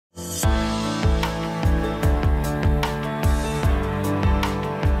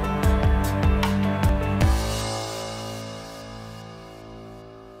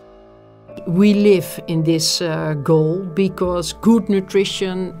We live in this goal because good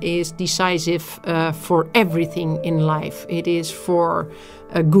nutrition is decisive for everything in life. It is for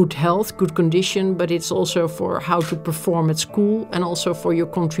good health, good condition, but it's also for how to perform at school and also for your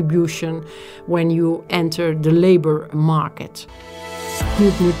contribution when you enter the labor market.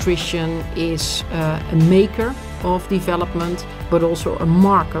 Good nutrition is a maker of development, but also a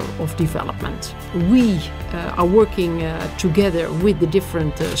marker of development. We are working together with the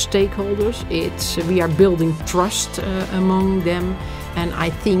different stakeholders. We are building trust among them, and I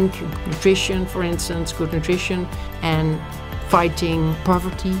think nutrition, for instance, good nutrition and fighting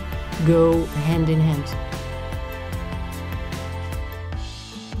poverty go hand in hand.